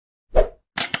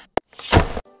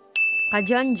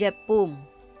가전제품,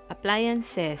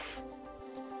 appliances.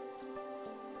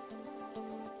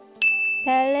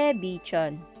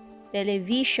 television,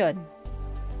 television.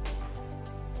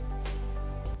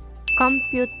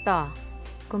 computer,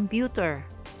 computer.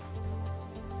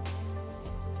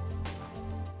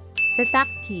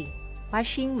 세탁기,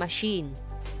 washing machine.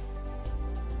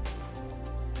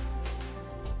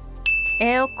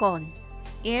 aircon,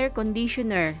 air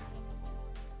conditioner.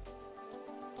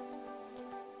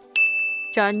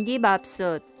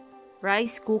 전기밥솥,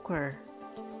 rice cooker.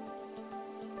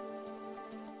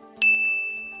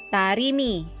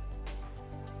 다리미,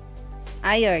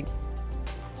 iron.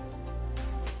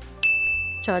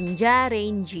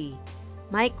 전자레인지,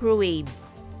 microwave.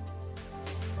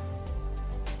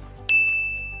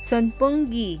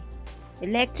 선풍기,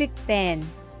 electric fan.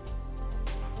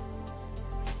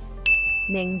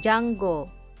 냉장고,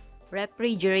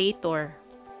 refrigerator.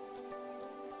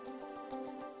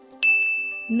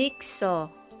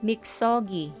 믹서,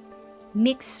 믹서기,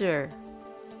 mixer.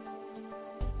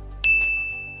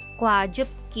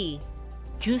 과즙기,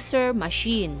 juicer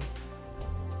machine.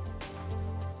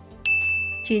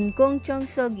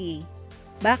 진공청소기,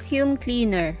 vacuum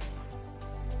cleaner.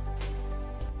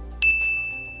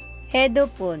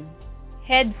 헤드폰,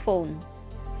 headphone.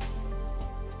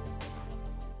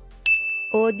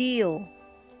 audio,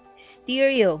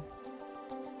 stereo.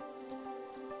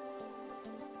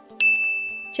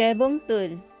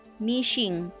 재봉틀,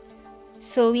 machine,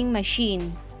 sewing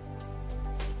machine.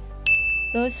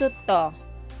 토스터,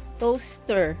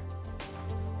 toaster.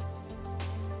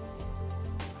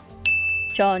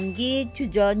 전기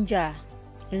주전자,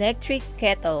 electric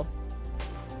kettle.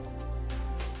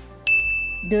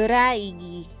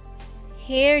 드라이기,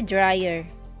 hair dryer.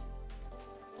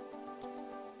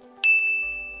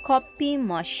 coffee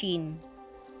machine,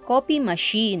 coffee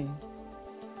machine.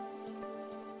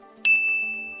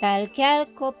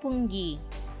 달걀 거품기,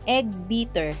 egg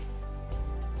beater.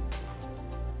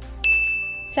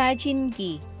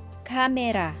 사진기,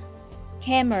 카메라,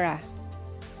 camera.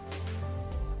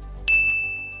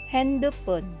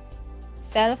 핸드폰,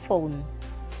 cell phone.